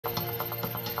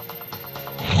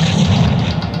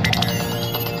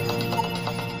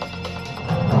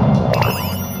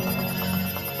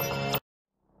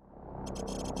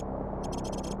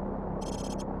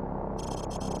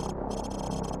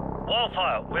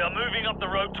We are moving up the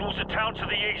road towards a town to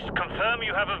the east. Confirm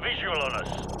you have a visual on us.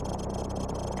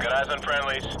 Got eyes on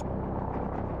friendlies.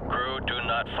 Crew, do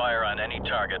not fire on any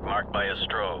target marked by a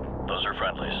strobe. Those are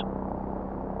friendlies.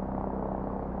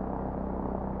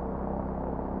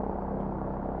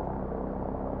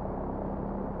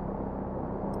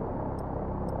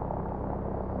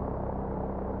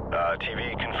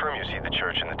 TV, confirm you see the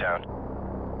church in the town.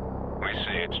 We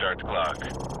see it. Start the clock.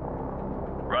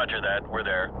 Roger that. We're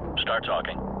there. Start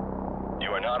talking. You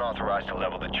are not authorized to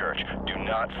level the church. Do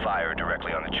not fire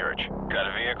directly on the church. Got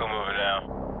a vehicle moving now.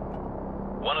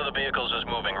 One of the vehicles is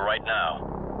moving right now.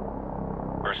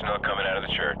 Personnel coming out of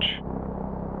the church.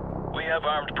 We have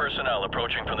armed personnel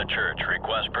approaching from the church.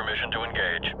 Request permission to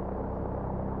engage.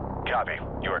 Copy.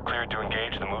 You are cleared to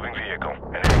engage the moving vehicle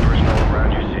and any personnel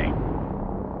around you see.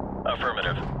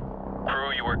 Affirmative.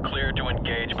 Crew, you are cleared to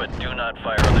engage, but do not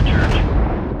fire on the church.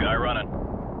 Guy running.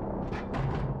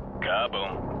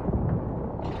 Kaboom.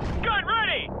 Gun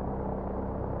ready!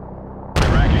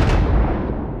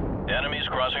 Tracking. Enemies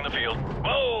crossing the field.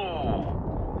 Whoa!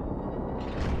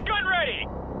 Gun ready!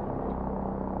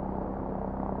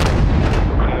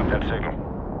 Clean up that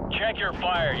signal. Check your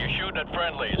fire. You're shooting at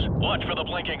friendlies. Watch for the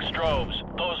blinking strobes.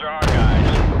 Those are our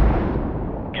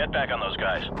guys. Get back on those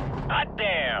guys. Hot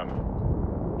damn!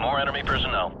 More enemy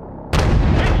personnel.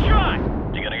 Good shot!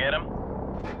 You gonna get him?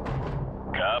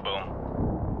 Kaboom.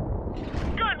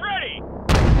 Gun ready!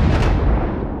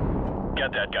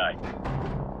 Get that guy.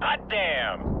 Hot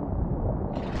damn!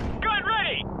 Gun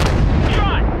ready!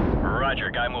 Shot! Roger,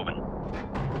 guy moving.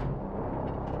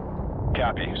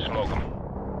 Copy. Smoke him.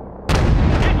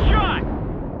 Good shot!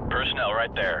 Personnel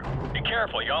right there. Be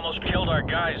careful, you almost killed our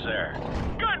guys there.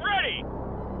 Gun ready!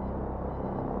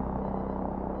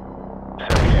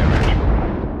 Set scan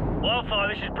range. Wildfire,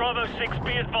 this is Bravo 6.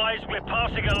 Be advised we're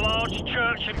passing a large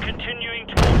church and continuing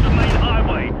towards the main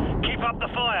highway. Keep up the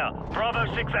fire. Bravo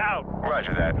 6 out.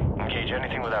 Roger that. Engage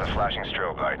anything without a flashing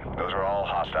strobe light. Those are all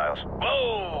hostiles.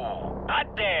 Whoa!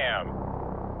 Hot damn!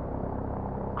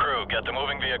 Crew, get the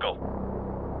moving vehicle.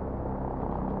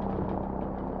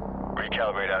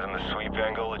 Recalibrate out on the sweep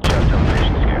angle. Adjust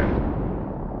elevation scan.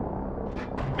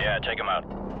 Yeah, take him out.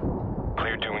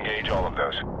 Cleared to engage all of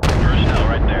those. Personnel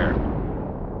right there.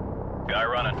 Guy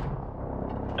running.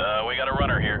 We got a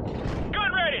runner here.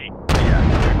 Gun ready! Yeah,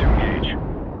 cleared to engage.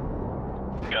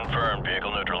 Confirmed,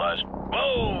 vehicle neutralized.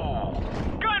 Whoa!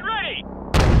 Gun ready!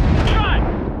 Shot!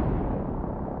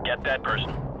 Get that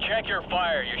person. Check your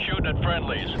fire, you're shooting at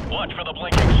friendlies. Watch for the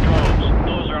blinking strobes.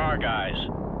 Those are our guys.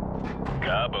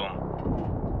 Kaboom.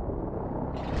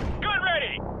 Gun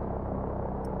ready!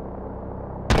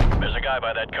 There's a guy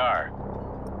by that car.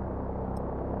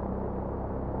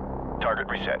 Target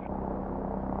reset.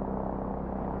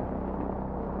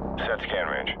 Set scan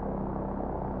range.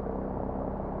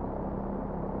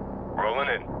 Rolling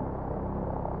in.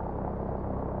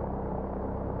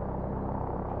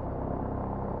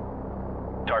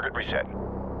 Target reset.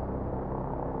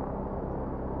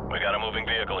 We got a moving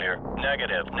vehicle here.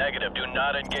 Negative, negative. Do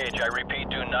not engage. I repeat,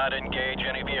 do not engage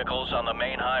any vehicles on the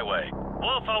main highway.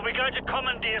 Wildfire, we're going to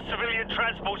commandeer civilian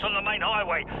transports on the main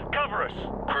highway. Cover us.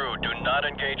 Crew, do not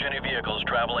engage any vehicles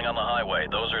traveling on the highway.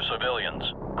 Those are civilians.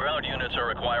 Ground units are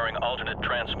requiring alternate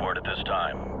transport at this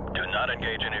time. Do not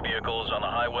engage any vehicles on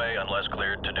the highway unless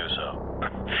cleared to do so.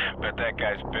 Bet that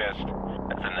guy's pissed.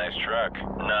 That's a nice truck.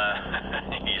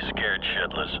 Nah, he's scared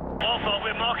shitless. Wildfire,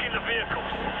 we're marking the vehicles.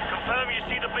 Confirm you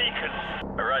see the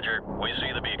beacons. Roger, we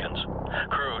see the beacons.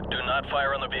 Crew, do not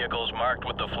fire on the vehicles marked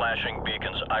with the flashing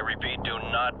beacons. I repeat, do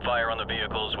not fire on the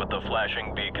vehicles with the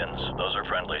flashing beacons. Those are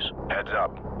friendlies. Heads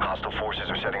up. Hostile forces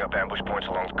are setting up ambush points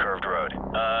along the curved road.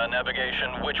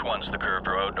 Navigation, which one's the curved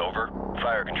road? Over.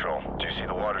 Fire control. Do you see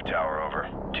the water tower? Over.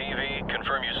 TV,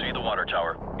 confirm you see the water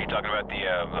tower. You talking about the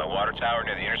water tower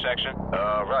near the intersection?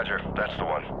 Roger. That's the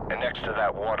one. And next to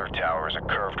that water tower is a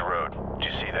curved road. Do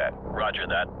you see that? Roger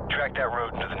that. Track that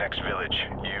road into the next village.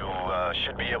 You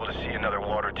should be able to see another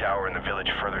water tower in the village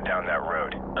further down that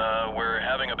road. We're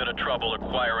having a bit of trouble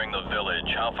acquiring the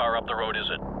village. How far up the road is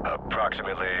it?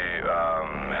 Approximately,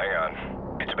 hang on.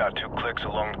 It's about 2 clicks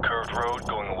along the curved road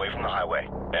going away from the highway.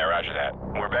 Yeah, roger that.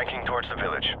 We're banking towards the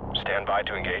village. Stand by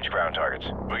to engage ground targets.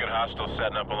 We got hostiles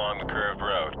setting up along the curved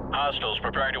road. Hostiles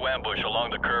preparing to ambush along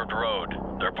the curved road.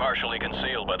 They're partially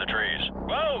concealed by the trees.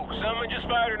 Whoa! Someone just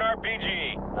fired an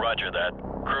RPG! Roger that.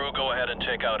 Crew, go ahead and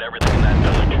take out everything in that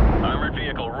village. Armored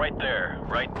vehicle right there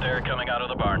coming out of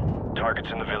the barn. Targets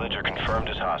in the village are confirmed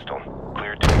as hostile.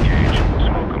 Cleared to engage.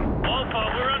 Smoke them. Wildfire,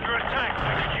 we're under attack.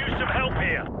 We could use some help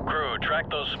here. Crew, track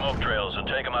those smoke trails and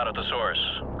take them out at the source.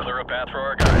 Clear a path for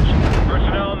our guys.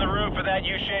 Personnel on the roof of that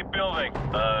U-shaped building.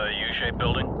 U-shaped U-shaped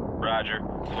building? Roger. The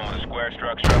one with the square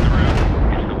structure on the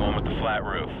roof. It's the one with the flat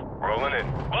roof. Rolling in.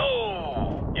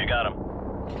 Whoa! You got him.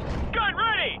 Gun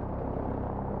ready!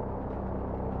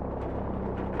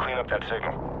 Clean up that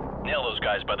signal. Nail those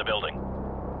guys by the building.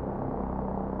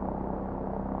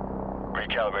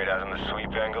 Recalibrate as in the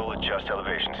sweep angle, adjust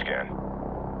elevation scan.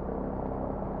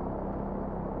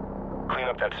 Clean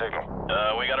up that signal.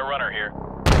 We got a runner here.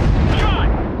 Shot!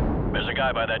 There's a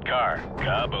guy by that car.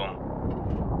 Kaboom.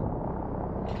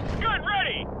 Gun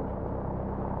ready!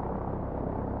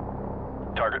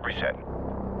 Target reset.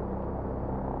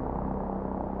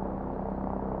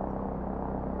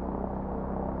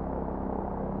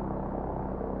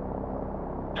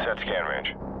 Set scan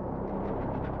range.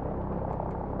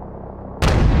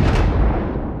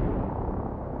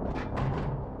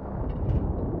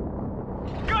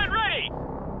 Gun ready!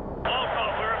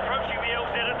 Wildfire, we're approaching the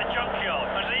LZ at the junkyard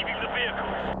and leaving the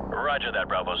vehicles. Roger that,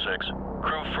 Bravo 6.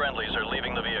 Crew friendlies are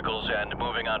leaving the vehicles and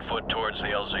moving on foot towards the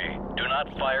LZ. Do not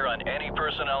fire on any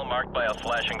personnel marked by a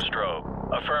flashing strobe.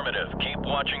 Affirmative. Keep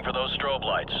watching for those strobe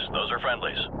lights. Those are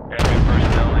friendlies. Enemy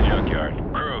personnel in the junkyard.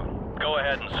 Crew, go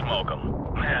ahead and smoke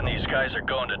them. Man, these guys are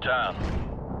going to town.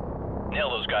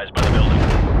 Nail those guys by the building.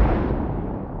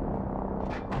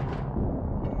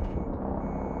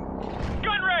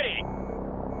 Gun ready!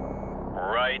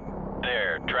 Right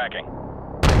there, tracking.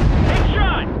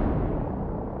 Headshot!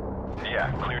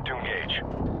 Yeah, clear to engage.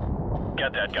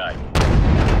 Get that guy.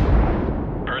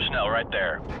 Personnel right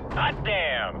there. Hot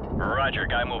damn! Roger,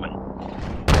 guy moving.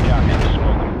 Copy,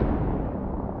 smoke 'em.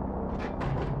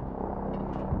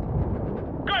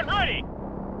 Gun ready!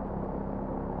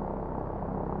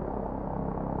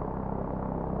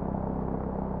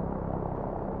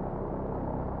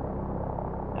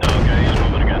 Okay, he's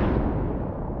moving again.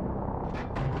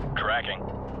 Tracking.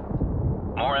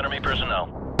 More enemy personnel.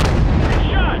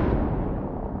 Headshot!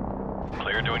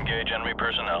 Clear to engage enemy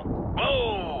personnel.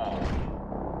 Whoa!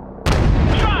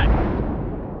 Shot!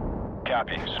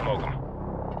 Copy, smoke 'em.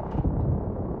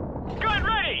 Gun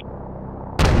ready!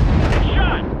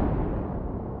 Headshot!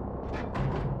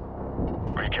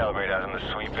 Recalibrate as in the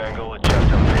sweep angle,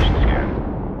 adjust elevation scan.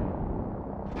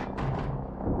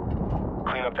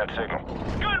 Clean up that signal.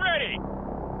 Gun ready!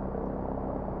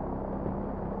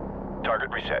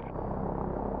 Target reset.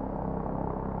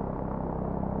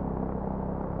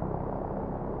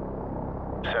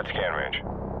 Set scan range.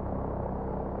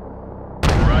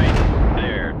 Right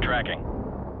there, tracking.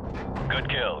 Good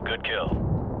kill, good kill.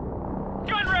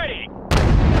 Gun ready!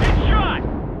 Headshot!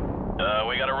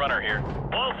 We got a runner here.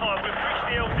 Wildfire, we've reached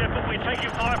the LZ, but we're taking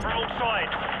fire from all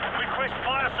sides. Request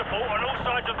fire support on all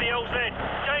sides of the LZ.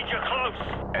 Danger close.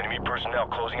 Enemy personnel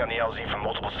closing on the LZ from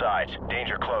multiple sides.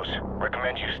 Danger close.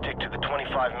 Recommend you stick to the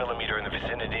 25mm in the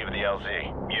vicinity of the LZ.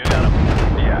 You got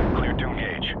him. Yeah, clear to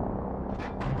engage.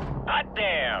 Hot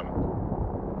damn!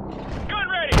 Gun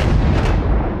ready!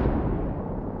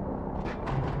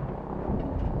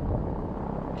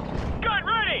 Gun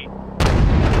ready!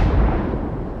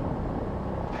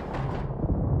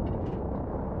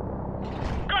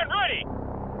 Gun ready!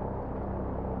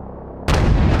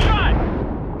 Shot!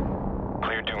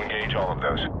 Clear to engage all of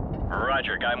those.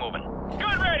 Roger, guy moving.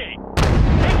 Gun ready!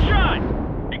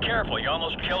 Headshot! Be careful, you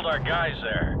almost killed our guys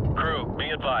there. Crew, be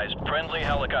advised, friendly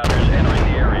helicopters entering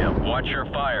the area. Watch your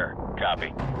fire.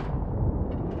 Copy.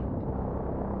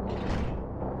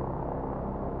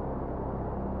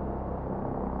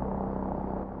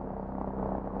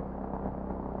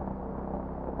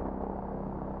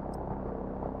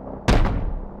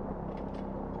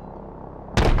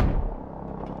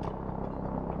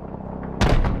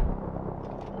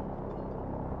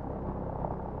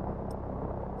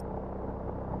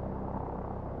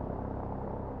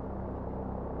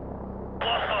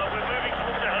 Wildfire, we're moving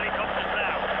towards the helicopters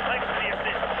now. Thanks for the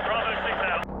assist. Bravo 6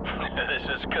 out. This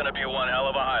is gonna be one hell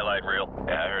of a highlight reel.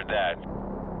 Yeah, I heard that.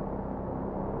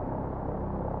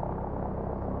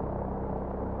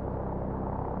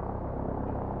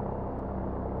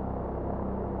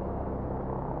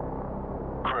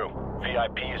 Crew,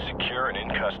 VIP is secure and in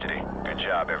custody. Good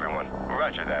job, everyone.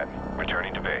 Roger that.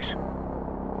 Returning to base.